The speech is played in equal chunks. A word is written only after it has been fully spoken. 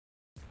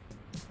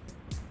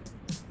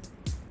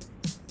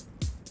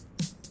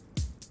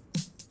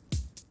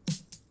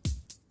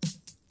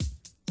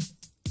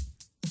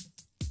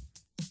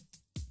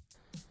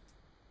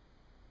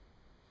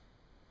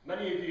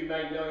Many of you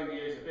may know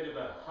me as a bit of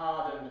a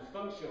hardened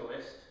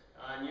functionalist,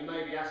 and you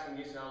may be asking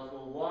yourselves,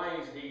 well, why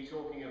is he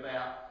talking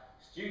about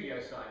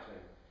studio cycling?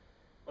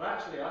 Well,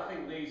 actually, I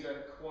think these are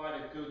quite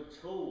a good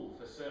tool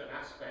for certain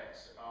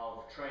aspects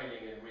of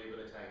training and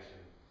rehabilitation.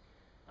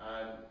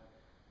 I'm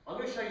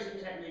going to show you some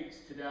techniques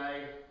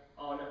today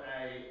on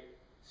a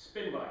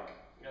spin bike.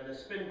 Now, the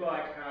spin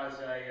bike has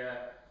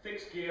a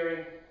fixed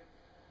gearing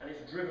and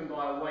it's driven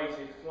by a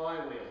weighted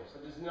flywheel, so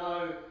there's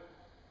no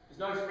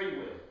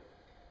freewheel.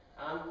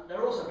 And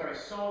they're also very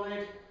solid.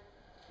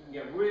 You can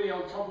get really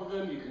on top of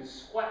them, you can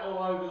sweat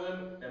all over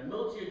them, they're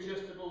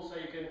multi-adjustable so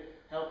you can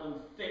help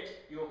them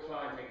fit your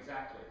client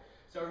exactly.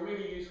 So a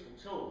really useful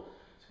tool.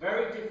 It's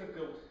very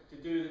difficult to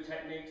do the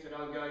techniques that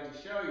I'm going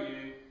to show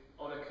you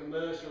on a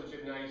commercial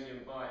gymnasium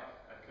bike,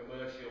 a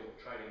commercial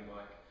training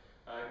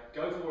bike.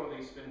 Go for one of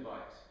these spin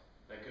bikes,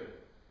 they're good.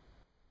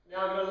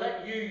 Now I'm going to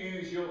let you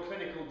use your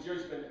clinical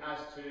judgment as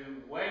to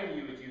when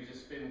you would use a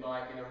spin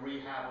bike in a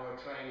rehab or a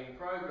training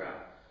program.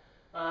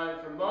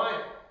 From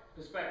my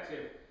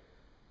perspective,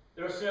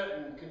 there are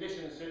certain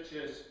conditions such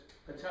as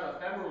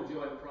patellofemoral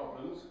joint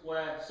problems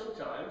where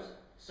sometimes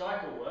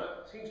cycle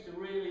work seems to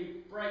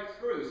really break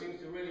through, seems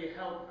to really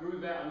help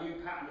groove out a new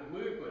pattern of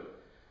movement,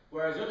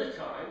 whereas other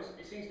times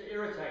it seems to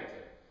irritate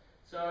it.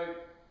 So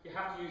you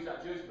have to use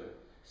that judgment.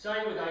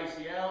 Same with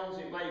ACLs,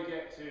 it may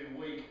get to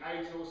week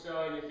 8 or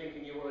so and you're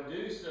thinking you want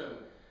to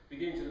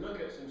begin to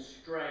look at some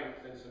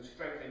strength and some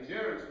strength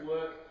endurance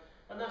work,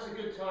 and that's a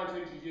good time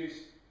to introduce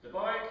the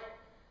bike.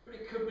 But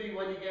it could be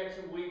when you get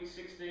to week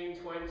 16,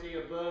 20,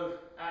 above,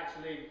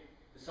 actually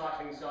the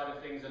cycling side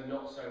of things are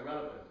not so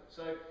relevant.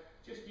 So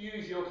just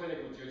use your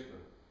clinical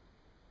judgment.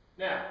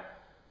 Now,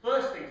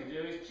 first thing to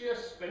do is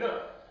just spin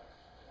up.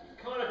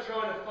 You're kind of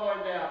trying to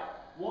find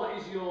out what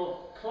is your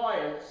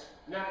client's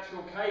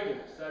natural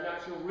cadence, their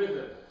natural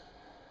rhythm,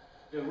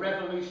 the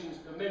revolutions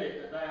per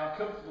minute that they are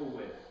comfortable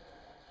with.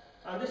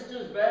 And this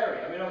does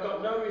vary. I mean, I've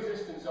got no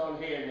resistance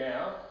on here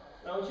now.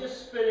 And I'm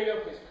just spinning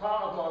up, it's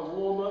part of my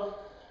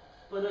warm-up.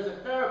 But as a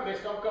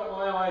therapist, I've got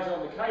my eyes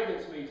on the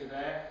cadence meter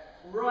there.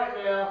 Right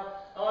now,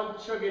 I'm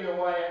chugging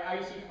away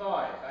at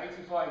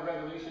 85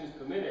 revolutions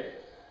per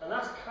minute. And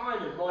that's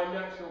kind of my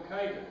natural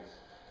cadence.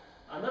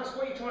 And that's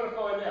what you're trying to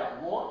find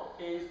out. What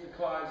is the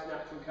client's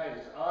natural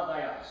cadence? Are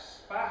they a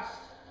fast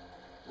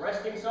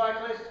resting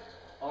cyclist,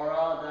 or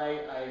are they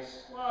a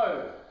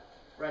slow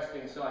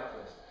resting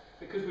cyclist?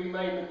 Because we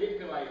may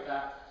manipulate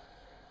that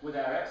with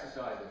our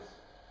exercises.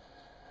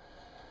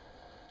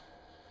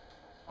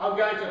 I'm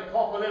going to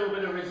pop a little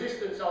bit of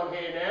resistance on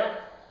here now.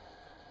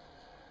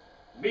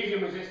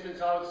 Medium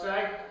resistance, I would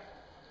say.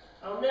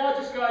 I'm now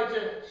just going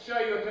to show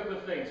you a couple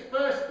of things.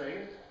 First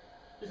thing,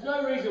 there's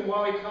no reason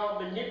why we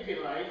can't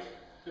manipulate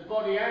the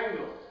body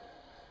angle.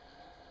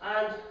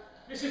 And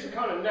this is a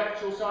kind of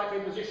natural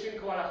cycling position,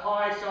 quite a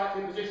high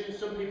cycling position.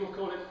 Some people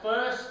call it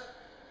first.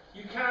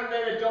 You can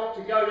then adopt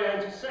to go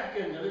down to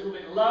second, a little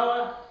bit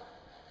lower.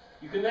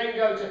 You can then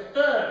go to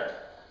third,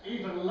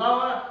 even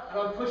lower, and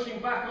I'm pushing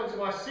back onto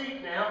my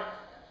seat now,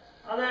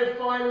 and then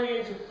finally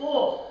into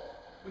fourth,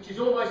 which is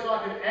almost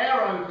like an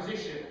aero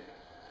position.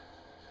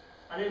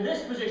 And in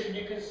this position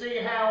you can see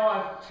how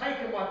I've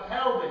taken my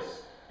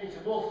pelvis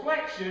into more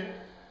flexion,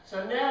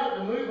 so now that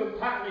the movement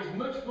pattern is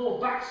much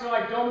more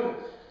backside dominant,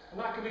 and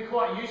that can be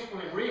quite useful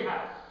in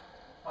rehab.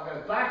 I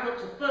go back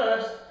up to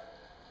first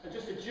and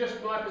just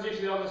adjust my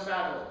position on the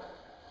saddle.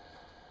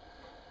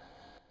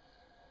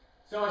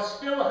 So I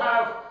still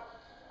have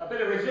a bit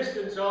of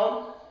resistance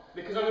on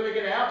because I'm going to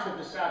get out of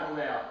the saddle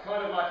now,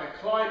 kind of like a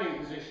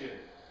climbing position.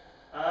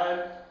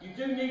 You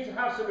do need to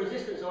have some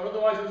resistance on,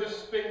 otherwise you'll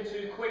just spin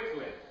too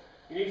quickly.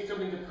 You need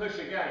something to push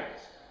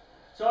against.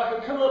 So I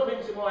can come up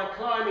into my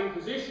climbing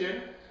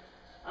position,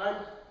 and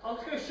I'm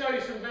just going to show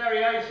you some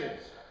variations.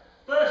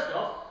 First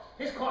off,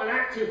 here's quite an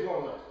active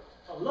warm-up.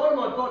 A lot of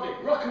my body,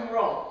 rock and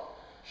roll.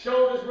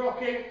 Shoulders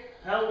rocking,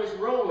 pelvis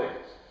rolling.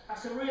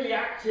 That's a really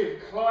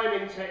active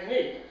climbing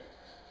technique.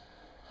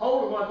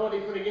 Whole of my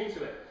body putting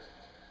into it.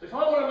 But if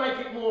I want to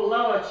make it more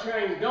lower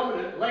chain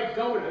dominant, leg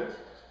dominant,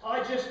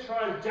 I just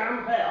try and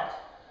damp out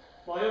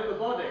my upper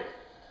body.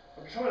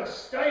 I'm trying to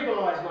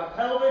stabilise my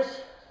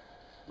pelvis,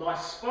 my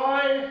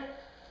spine,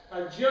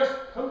 and just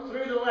pump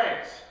through the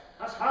legs.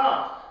 That's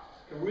hard.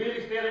 You can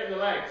really feel it in the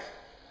legs.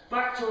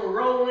 Back to a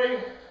rolling,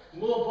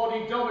 more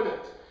body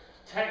dominant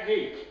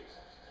technique.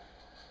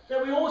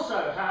 Then we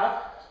also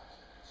have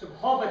some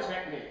hover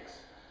techniques.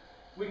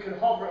 We can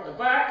hover at the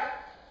back,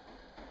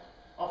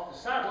 off the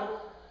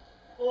saddle,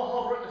 or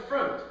hover at the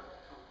front,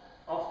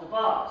 off the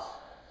bars.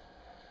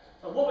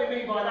 And what we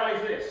mean by that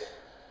is this.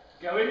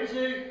 Go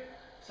into,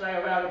 say,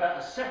 around about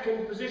the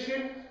second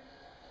position,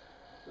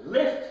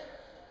 lift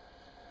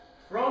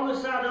from the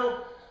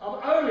saddle. I'm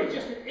only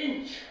just an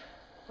inch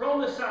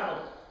from the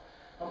saddle.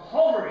 I'm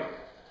hovering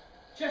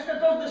just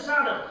above the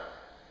saddle.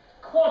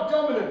 Quad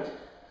dominant,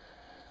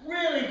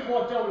 really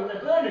quad dominant,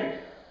 they're burning.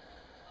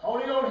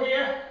 Holding on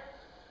here,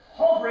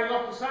 hovering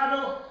off the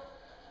saddle.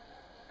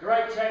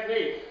 Great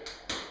technique,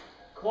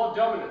 quad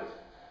dominant.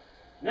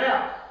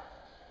 Now,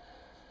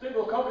 a bit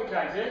more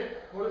complicated,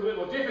 or a little bit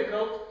more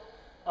difficult,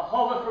 a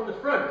hover from the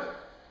front.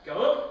 Go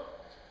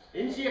up,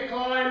 into your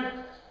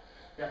climb.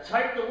 Now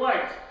take the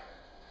weight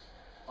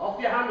off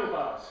your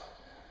handlebars.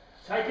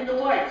 Taking the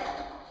weight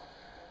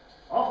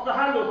off the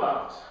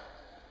handlebars.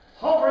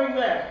 Hovering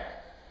there.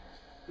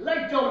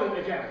 Leg dominant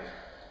again.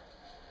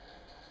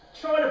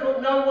 Trying to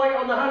put no weight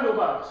on the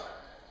handlebars.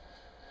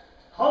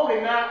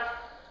 Holding that.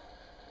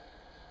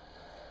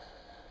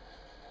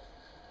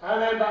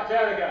 And then back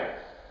down again.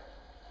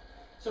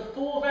 So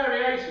 4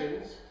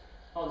 variations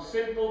on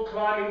simple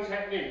climbing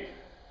technique.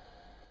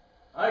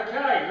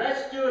 Okay,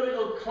 let's do a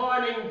little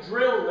climbing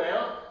drill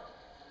now.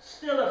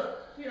 Still a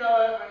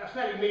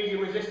fairly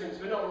medium resistance.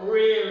 We're not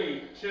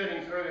really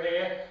churning through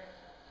here.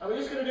 And we're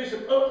just going to do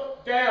some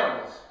up,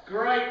 downs.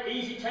 Great,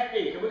 easy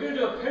technique. And we're going to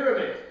do a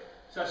pyramid.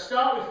 So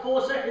start with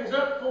 4 seconds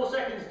up, 4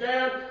 seconds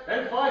down,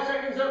 then 5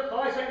 seconds up,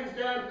 5 seconds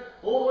down,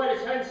 all the way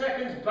to 10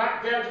 seconds,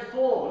 back down to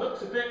 4.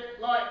 Looks a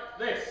bit like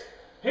this.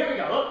 Here we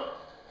go.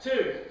 Up,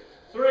 2,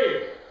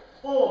 3,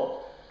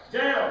 4,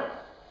 down,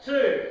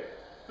 2,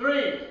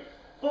 3,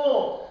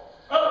 4,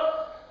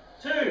 up,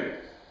 2,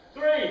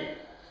 3,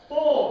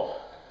 4,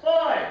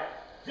 5,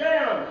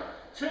 down,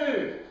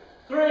 2,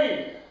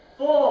 3,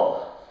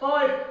 4,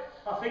 5.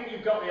 I think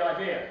you've got the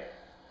idea.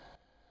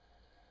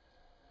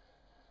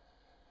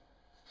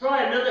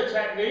 Try another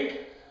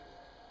technique.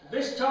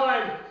 This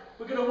time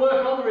we're going to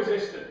work on the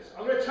resistance.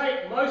 I'm going to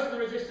take most of the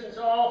resistance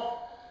off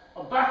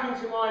and back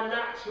into my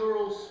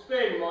natural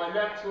spin, my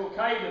natural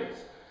cadence,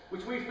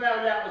 which we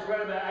found out was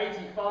around about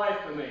 85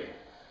 for me.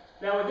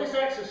 Now with this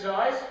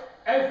exercise,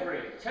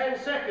 every 10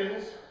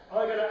 seconds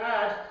I'm going to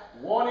add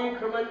 1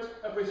 increment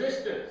of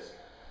resistance.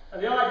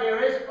 And the idea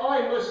is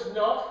I must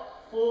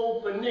not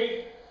fall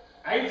beneath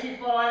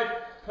 85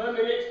 per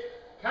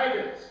minute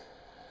cadence.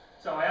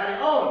 So I add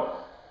it on,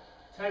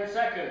 10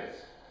 seconds.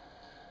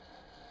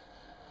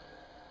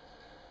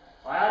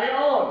 I add it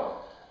on,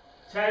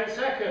 10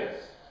 seconds.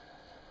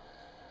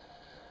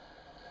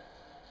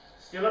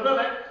 Still above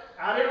it,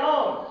 add it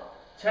on,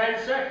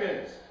 10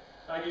 seconds.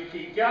 And you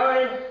keep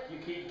going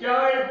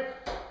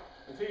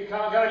until you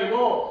can't go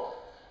anymore.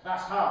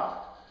 That's hard.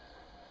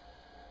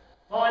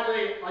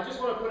 Finally, I just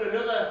want to put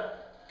another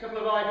couple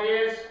of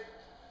ideas.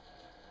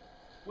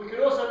 We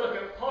can also look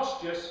at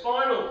posture,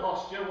 spinal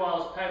posture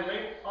whilst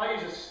pedaling. I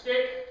use a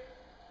stick,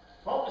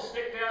 pop the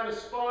stick down the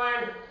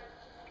spine,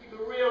 keep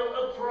a real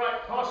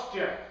upright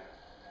posture.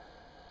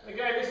 And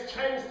again, this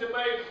tends to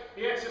make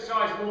the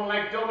exercise more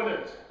leg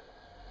dominant.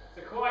 It's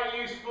a quite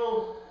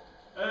useful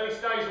early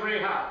stage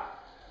rehab.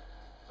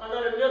 And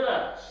then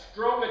another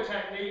stronger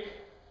technique.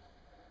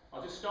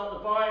 I'll just stop the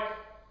bike.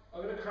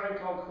 I'm going to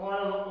crank on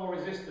quite a lot more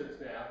resistance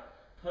now,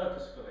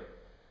 purposefully.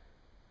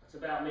 That's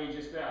about me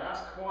just now.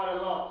 That's quite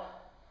a lot.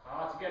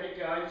 Hard to get it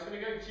going. Just going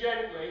to go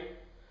gently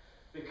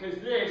because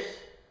this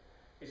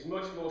is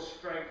much more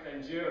strength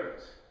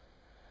endurance.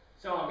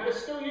 So I'm going to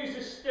still use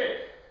this stick.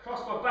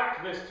 Cross my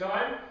back this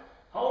time.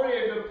 Holding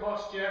a good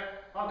posture.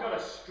 I've got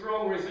a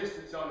strong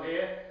resistance on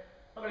here.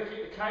 I'm going to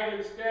keep the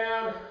cadence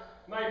down,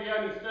 maybe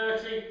only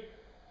 30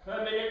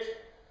 per minute,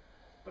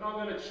 but I'm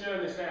going to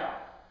churn this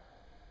out.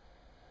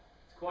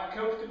 It's quite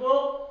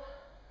comfortable.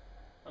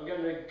 I'm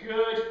getting a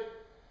good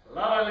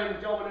lower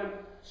limb dominant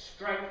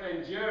strength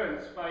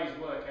endurance phase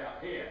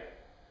workout here.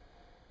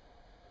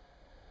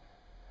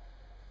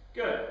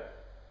 Good.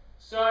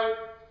 So,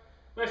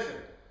 listen,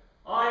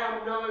 I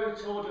am no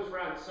Tour de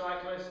France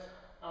cyclist.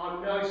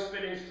 I'm no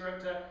spin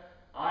instructor.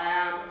 I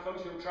am a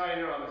functional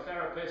trainer. I'm a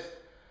therapist.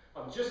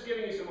 I'm just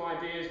giving you some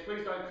ideas.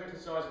 Please don't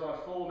criticise my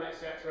form,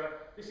 etc.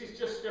 This is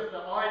just stuff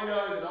that I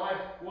know that I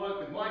work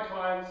with my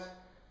clients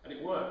and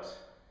it works.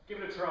 Give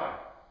it a try.